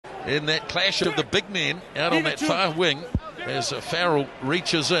in that clash of the big men out on that far wing as Farrell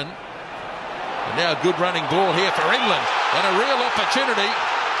reaches in. And now a good running ball here for England and a real opportunity.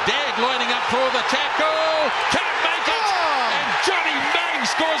 Dag lining up for the tackle, can't make it, and Jonny May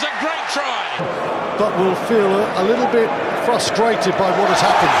scores a great try. But will feel a little bit frustrated by what has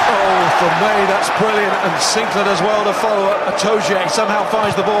happened. Oh, for May, that's brilliant, and Sinclair as well to follow it. Atoje somehow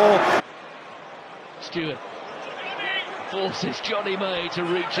finds the ball. Stewart forces Jonny May to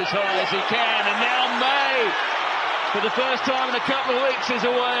reach as high as he can, and now May, for the first time in a couple of weeks, is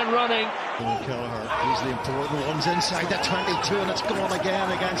away and running. Kelleher, he's the important ones inside the 22, and it's gone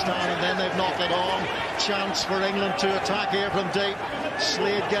again against Ireland. Then they've knocked it on. Chance for England to attack here from deep.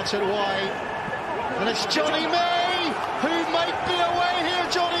 Slade gets it wide, and it's Jonny May who might be away here.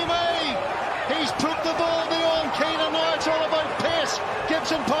 Jonny May, he's put the ball beyond Keenan. Now it's all about pace.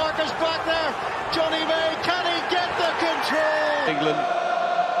 Gibson Parker's back there. Jonny May, can he get the control? England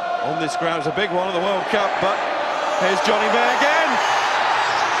on this ground is a big one of the World Cup, but here's Jonny May again.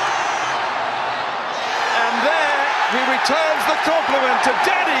 And there he returns the compliment to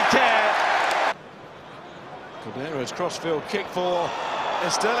Danny Care. Cordero's crossfield kick for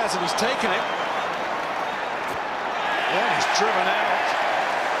Esteles, and he's taken it. Then he's driven out.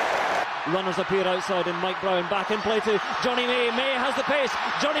 Runners appear outside, and Mike Brown back in play to Jonny May. May has the pace.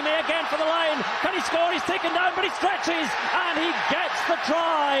 Jonny May again for the line. Can he score? He's taken down, but he stretches, and he gets the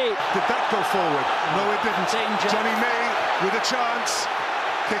try. Did that go forward? No, it didn't. Danger. Jonny May with a chance.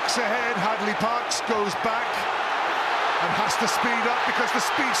 Kicks ahead. Hadley Parks goes back and has to speed up because the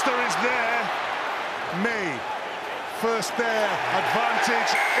speedster is there. May, first there.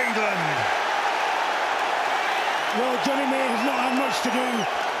 Advantage, England. Well, Jonny May has not had much to do,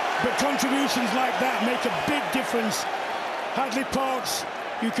 but contributions like that make a big difference. Hadley Parks,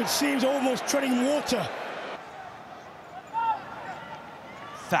 you could see he's almost treading water.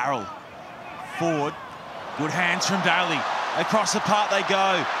 Farrell, forward, good hands from Daly. Across the park they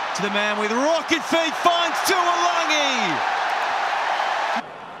go, to the man with rocket feet, finds Tuolangi.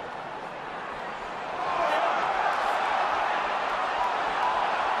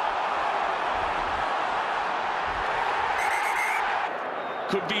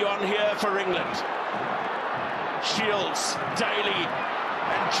 Could be on here for England. Shields, Daly,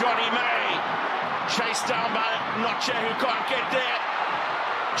 and Jonny May. Chased down by Notcher, who can't get there.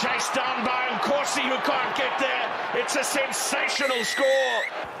 Chased down by Nkosi, who can't get there. It's a sensational score.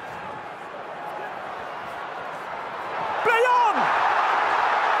 Play on!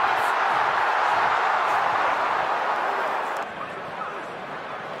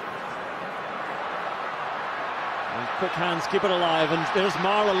 Quick hands keep it alive, and there's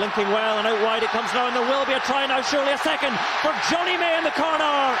Marla linking well, and out wide it comes now, and there will be a try now, surely a second for Jonny May in the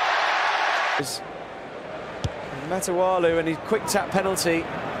corner. Matawalu and his quick tap penalty.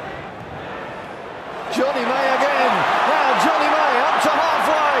 Jonny May again. Now Jonny May up to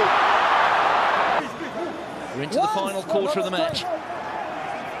halfway. We're into the final quarter of the match.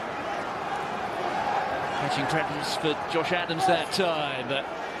 Catching credits for Josh Adams that time, but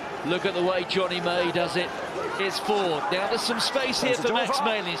look at the way Jonny May does it. It's Forde. Now there's some space here for Max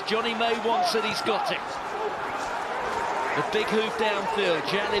Malins. Jonny May wants it, he's got it. The big hoof downfield.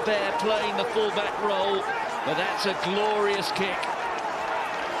 Jalibert playing the fullback role, but that's a glorious kick.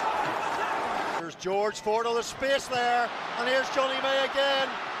 Here's George Forde, there's space there, and here's Jonny May again.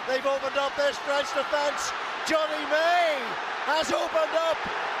 They've opened up this French defence. Jonny May has opened up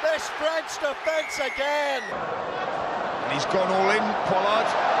this French defence again. And he's gone all in, Pollard,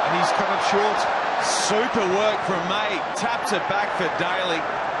 and he's come up short. Super work from May. Taps it back for Daly.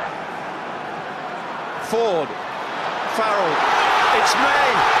 Forde, Farrell, it's May,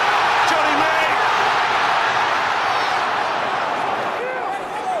 Jonny May.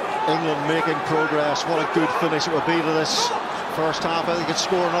 England making progress. What a good finish it would be to this first half. I think they could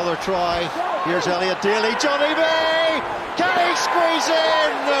score another try. Here's Elliot Daly. Jonny May! Can he squeeze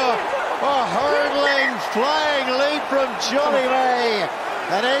in? A hurtling, flying leap from Jonny May.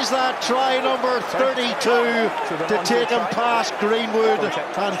 And is that try number 32 to take him past Greenwood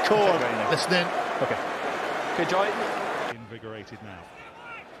and Cohen? Listening. Okay, Joy. Invigorated now.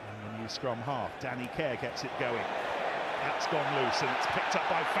 And the new scrum half. Danny Care gets it going. That's gone loose, and it's picked up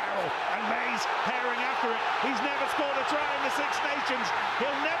by Farrell, and May's herring after it. He's never scored a try in the Six Nations.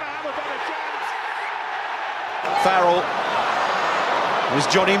 He'll never have a better chance. Farrell. There's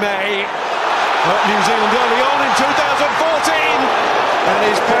Jonny May. New Zealand early on in 2014. And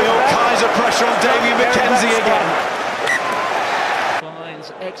he's putting all kinds of pressure on Davy McKenzie again.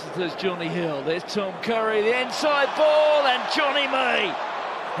 Finds Exeter's Johnny Hill. There's Tom Curry, the inside ball, and Jonny May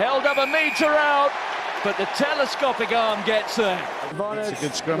held up a metre out. but the telescopic arm gets there. It's a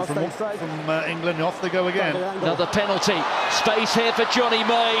good scrum from England. Off they go again. Another penalty. Space here for Jonny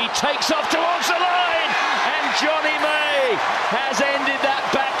May. Takes off towards the line, and Jonny May has ended that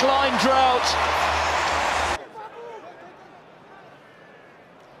backline drought.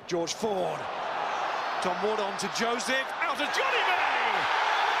 George Forde. Tom Ward on to Joseph. Out to Jonny May.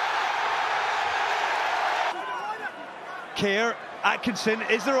 Kerr, Atkinson,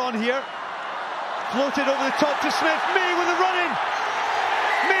 is there on here? Floated over the top to Smith. May with a run-in.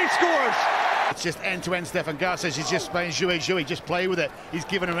 May scores. It's just end-to-end. Stefan Gar says he's just playing jouet, just play with it. He's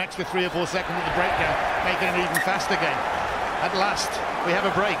given him an extra 3 or 4 seconds at the breakdown, making it even faster again. At last, we have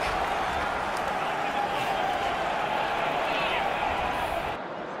a break.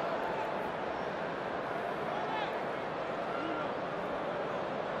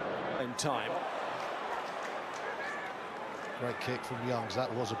 In time. Great kick from Youngs,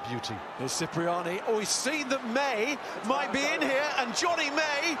 that was a beauty. Here's Cipriani. Oh, he's seen that May might be in here, and Jonny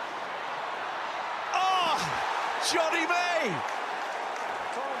May. Oh, Jonny May.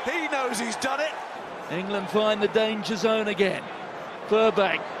 He knows he's done it. England find the danger zone again.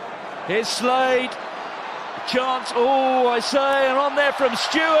 Burbank. Here's Slade. Chance, oh, I say, and on there from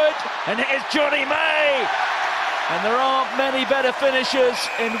Stewart. And here's Jonny May. And there aren't many better finishers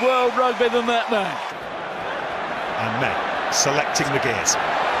in world rugby than that man. And May selecting the gears.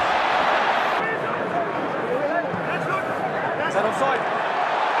 Is that offside?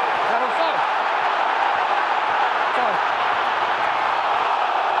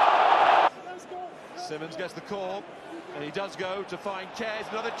 Simmons gets the call, and he does go to find Cares.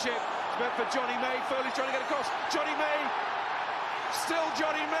 Another chip. It's meant for Jonny May. Foley's trying to get across. Jonny May. Still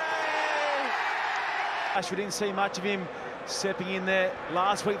Jonny May. We didn't see much of him stepping in there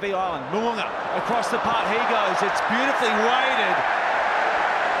last week, the Island. Moonga across the part, he goes. It's beautifully weighted.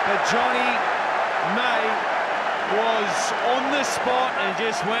 But Jonny May was on the spot and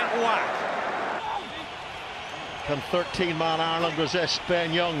just went whack. Can 13-man Ireland resist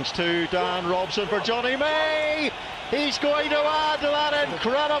Ben Youngs to Dan Robson for Jonny May? He's going to add to that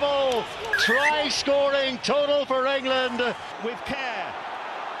incredible try-scoring total for England. With care,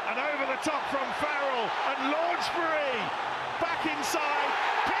 and over the top from Farrell, and Launchbury back inside,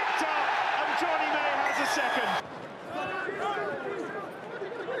 picked up, and Jonny May has a second.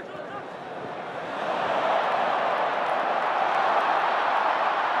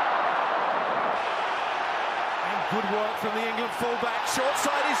 Good work from the England fullback. Short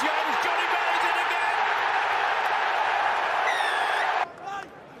side is Youngs. Jonny May's in again.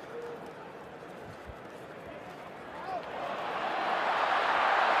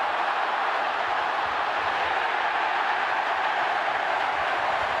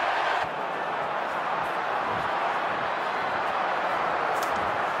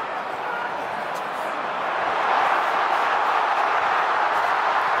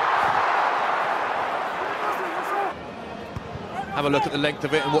 Have a look at the length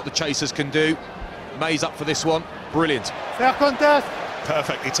of it and what the chasers can do. May's up for this one. Brilliant. Fair contest.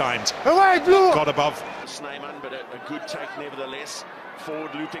 Perfectly timed. Away, Blue. Got above. Sneyman, but a good take nevertheless.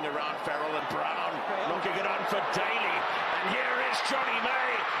 Forde looping around Farrell and Brown, knocking it on for Daly. And here is Jonny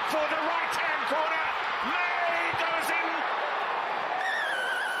May for the right-hand corner. May goes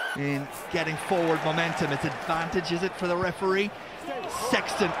in. In getting forward momentum, it's advantage, is it, for the referee?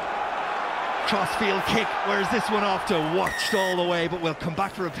 Sexton. Crossfield kick, where's this one off to? Watched all the way, but we'll come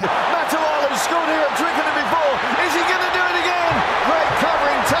back for a pick. Matawala's scored here at Twickenham before. Is he going to do it again? Great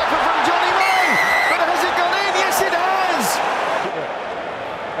covering tackle from Jonny May. But has it gone in? Yes, it has.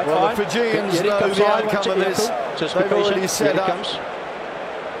 Well, the Fijians know the outcome of this. They've already set up.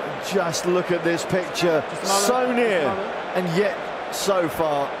 Just look at this picture. So near, and yet so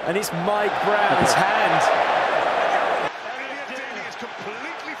far. And it's Mike Brown's hand.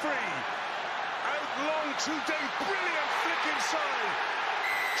 Today, brilliant flick inside.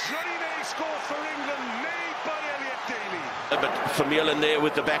 Jonny May scores for England, made by Elliot Daly. But Vermeulen there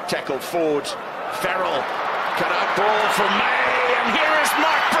with the back tackle. Forde, Farrell, cut out ball for May, and here is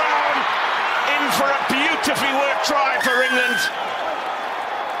Mike Brown in for a beautifully worked try for England.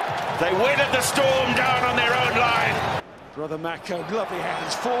 They weathered the storm down on their own line. Brother Mako, lovely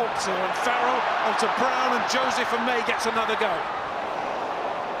hands. Forde and Farrell onto Brown, and Joseph, and May gets another go.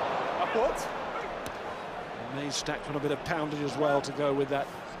 Upwards. May's stacked on a bit of poundage as well to go with that.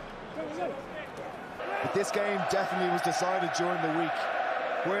 But this game definitely was decided during the week,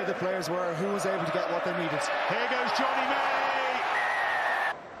 where the players were, who was able to get what they needed. Here goes Jonny May.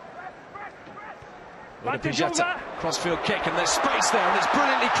 Crossfield kick, and there's space there, and it's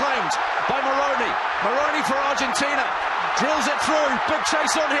brilliantly claimed by Moroni. Moroni for Argentina. Drills it through. Big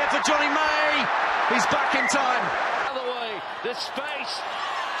chase on here for Jonny May. He's back in time. Other way, the space.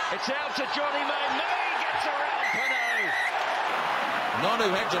 It's out to Jonny May. May gets around Pinot. Nonu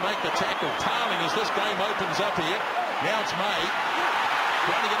had to make the tackle. Tarling as this game opens up here. Now it's May.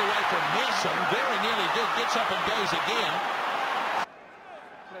 Trying to get away from Nelson. Very nearly gets up and goes again.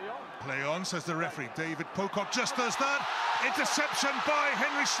 Play on, says the referee. David Pocock just does that. Interception by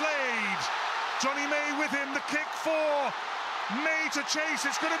Henry Slade. Jonny May with him. The kick for May to chase.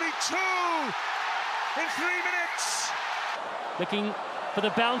 It's going to be 2 in 3 minutes. Looking for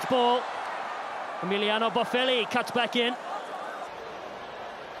the bounce ball. Emiliano Boffelli cuts back in.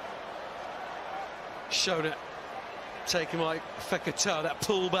 Showed it. Taken by Fekete, that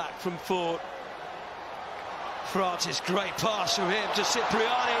pull back from Forde. Francis, great pass from him to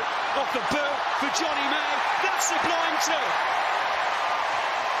Cipriani. Off the boot for Jonny May. That's sublime too.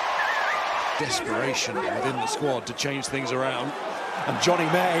 Desperation within the squad to change things around. And Jonny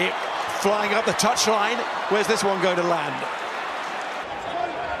May flying up the touchline. Where's this one going to land?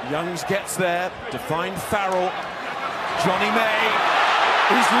 Youngs gets there to find Farrell. Jonny May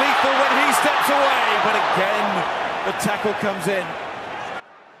is lethal when he steps away, but again the tackle comes in.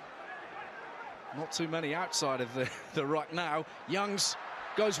 Not too many outside of the ruck now. Youngs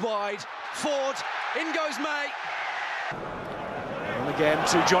goes wide. Forde, in goes May. And again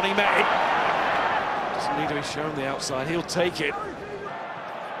to Jonny May. Doesn't need to be shown the outside, he'll take it.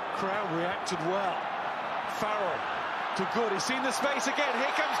 Crowd reacted well. Farrell to good, he's seen the space again.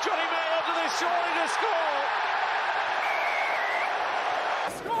 Here comes Jonny May onto this, surely to score.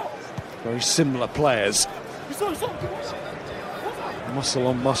 Very similar players. Muscle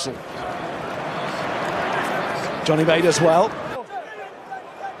on muscle. Jonny May does well.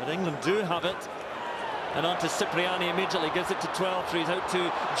 But England do have it. And on to Cipriani immediately, gives it to 12. He's out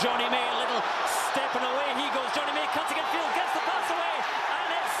to Jonny May, a little step and away he goes. Jonny May cutting it field, gets the pass away,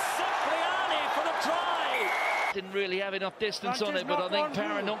 and it's Cipriani for the try. Didn't really have enough distance on it, but I think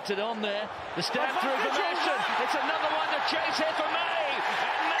Parra knocked it on there. The stab through from Ashton. It's another one to chase here for May.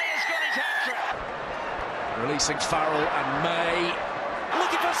 And May has got his hat-trick. Releasing Farrell and May.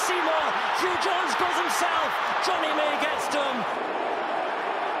 Looking for Seymour. Hugh Jones goes himself. Jonny May gets to him.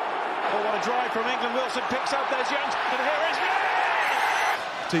 Oh, what a drive from England. Wilson picks up. There's Youngs. And here is May.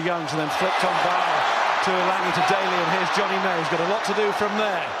 To Youngs and then flicked on Barr. To Langley to Daly. And here's Jonny May. He's got a lot to do from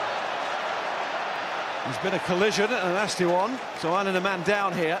there. There's been a collision, a nasty one. So Ireland a man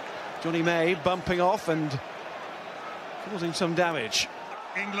down here. Jonny May bumping off and causing some damage.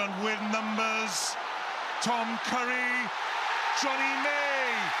 England with numbers. Tom Curry, Jonny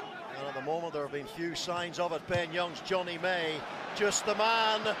May. And at the moment there have been few signs of it. Ben Young's Jonny May, just the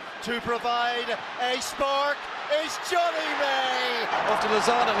man to provide a spark is Jonny May. Off to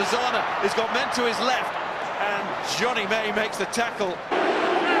Lozana. Lozana has got men to his left, and Jonny May makes the tackle.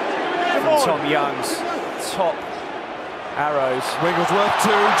 From Tom Youngs, top arrows. Wigglesworth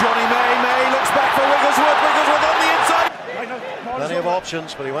to Jonny May. May looks back for Wigglesworth. Wigglesworth on the inside. Plenty of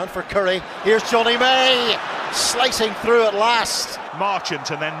options, but he went for Curry. Here's Jonny May, slicing through at last. Marchant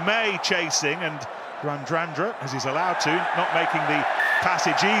and then May chasing, and Randrandra, as he's allowed to, not making the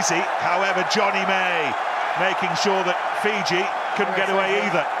passage easy. However, Jonny May making sure that Fiji couldn't get away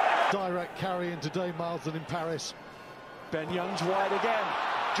either. Direct carry into Dave Marsden in Paris. Ben Young's wide again.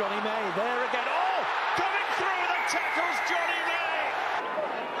 Jonny May there again. Oh, coming through the tackles, Jonny May.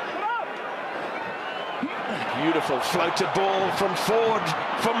 Beautiful floated ball from Forde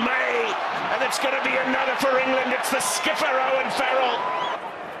for May, and it's going to be another for England. It's the skipper, Owen Farrell.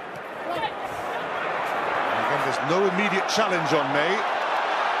 Again, there's no immediate challenge on May,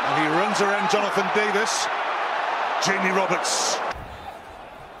 and he runs around Jonathan Davis. Jamie Roberts.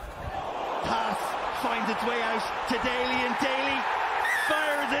 Pass finds its way out to Daly, and Daly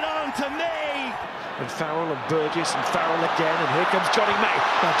fires it on to May. And Farrell and Burgess and Farrell again, and here comes Jonny May.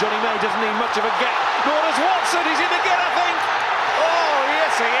 Now Jonny May doesn't need much of a gap, nor does Watson. He's in again, I think. Oh,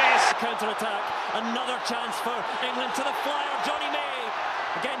 yes, he is. Counter-attack. Another chance for England to the flyer. Jonny May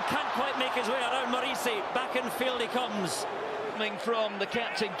again can't quite make his way around Marisi. Back in field he comes. Coming from the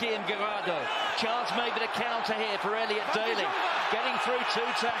captain, Guillaume Guirado. Chance maybe to counter here for Elliot Daly. Getting through 2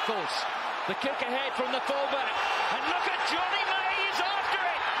 tackles. The kick ahead from the fullback. And look at Jonny May. He's after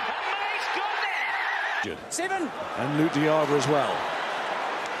it. And May's got there. 7. And Luke Diaga as well.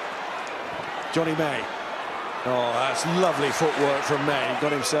 Jonny May. Oh, that's lovely footwork from May.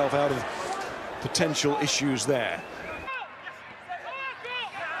 Got himself out of potential issues there.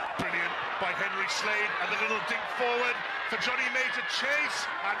 Brilliant by Henry Slade, and the little dink forward for Jonny May to chase,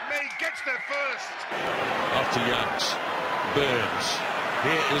 and May gets there first. Off to Youngs. Burns.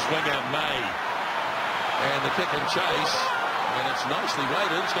 Here is winger May. And the kick and chase. And it's nicely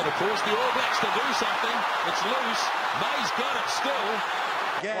weighted. It's going to force the All Blacks to do something. It's loose. May's got it still.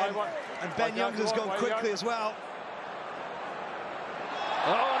 Again, and Ben Youngs has gone quickly as well.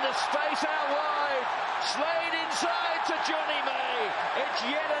 Oh, and the space out wide. Slade inside to Jonny May. It's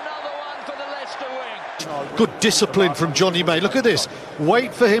yet another one for the Leicester wing. Good discipline from Jonny May. Look at this.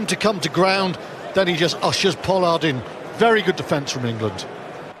 Wait for him to come to ground, then he just ushers Pollard in. Very good defence from England.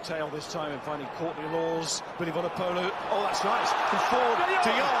 Tail this time and finding Courtney Laws, Billy Vunipola. Oh, that's nice. From Forde to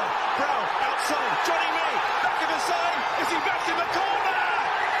Yard. Brown outside. Jonny May back of the side. Is he back in the corner?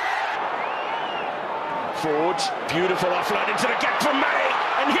 Forde, beautiful offload into the gap from May,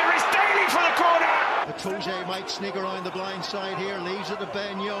 and here is Daly for the corner. Petrucci might sneak around the blind side here, leaves it to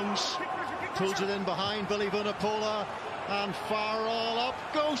Ben Youngs, pulls it in behind Billy Vunipola, and far all up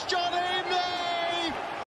goes Jonny May!